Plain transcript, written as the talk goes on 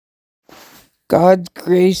God's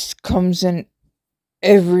grace comes in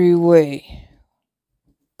every way.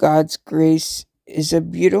 God's grace is a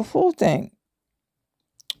beautiful thing.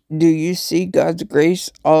 Do you see God's grace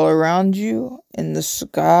all around you in the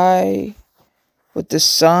sky, with the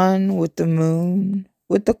sun, with the moon,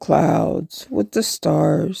 with the clouds, with the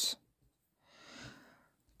stars,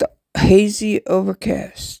 the hazy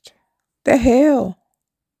overcast, the hail?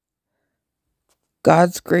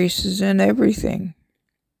 God's grace is in everything.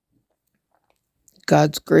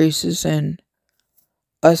 God's grace is in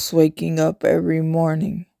us waking up every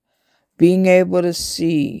morning, being able to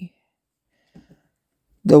see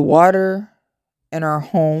the water in our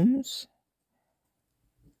homes,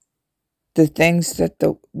 the things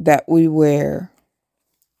that we wear,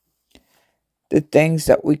 the things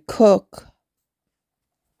that we cook,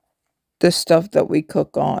 the stuff that we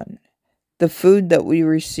cook on, the food that we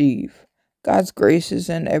receive. God's grace is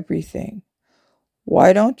in everything.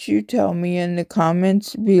 Why don't you tell me in the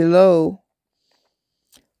comments below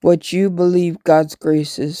what you believe God's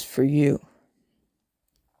grace is for you?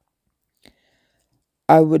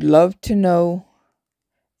 I would love to know.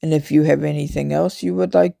 And if you have anything else you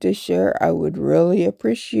would like to share, I would really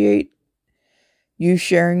appreciate you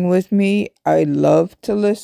sharing with me. I love to listen.